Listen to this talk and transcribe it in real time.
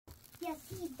if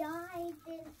he died,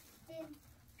 then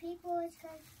people was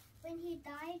gonna, when he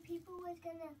died, people was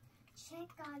gonna check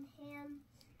on him,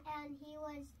 and he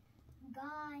was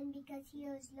gone because he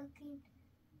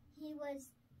was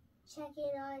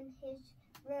checking on his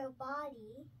real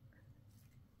body.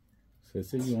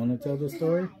 Sissy, you want to tell the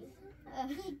story?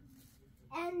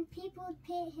 And people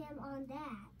pit him on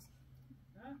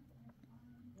that.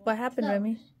 What happened,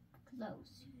 Remy?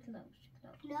 Close.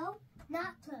 No,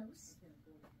 not close.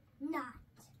 Not.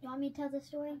 You want me to tell the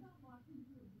story?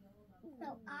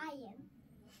 No, I am.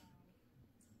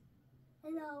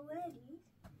 And already.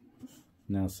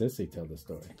 Now, Sissy, tell the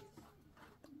story.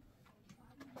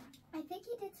 I think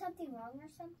he did something wrong or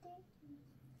something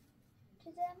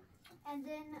to them. And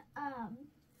then,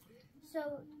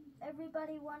 so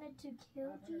everybody wanted to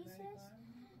kill Jesus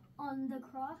on the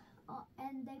cross,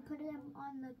 and they put him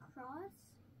on the cross,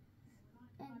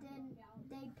 and then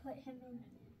they put him in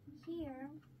here,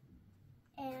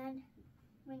 and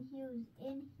when he was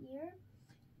in here,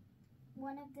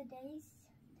 one of the days,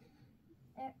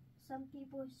 some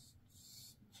people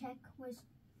was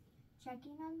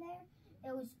checking on there.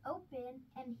 It was open,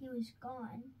 and he was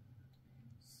gone.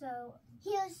 So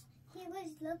he was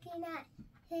looking at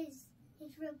his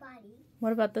real body.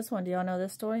 What about this one? Do y'all know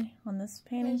this story on this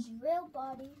painting? His real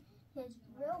body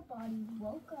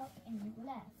woke up and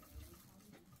left.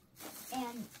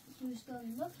 And he was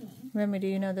going looking. Remy, do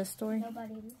you know this story?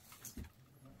 Nobody.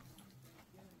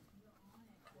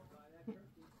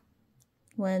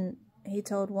 When he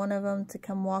told one of them to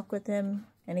come walk with him,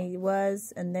 and he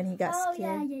was, and then he got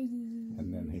scared. Yeah.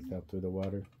 And then he fell through the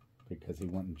water because he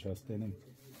wouldn't trust in him.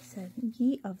 He said,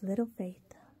 "Ye of little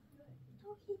faith."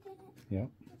 No, he didn't. Yep.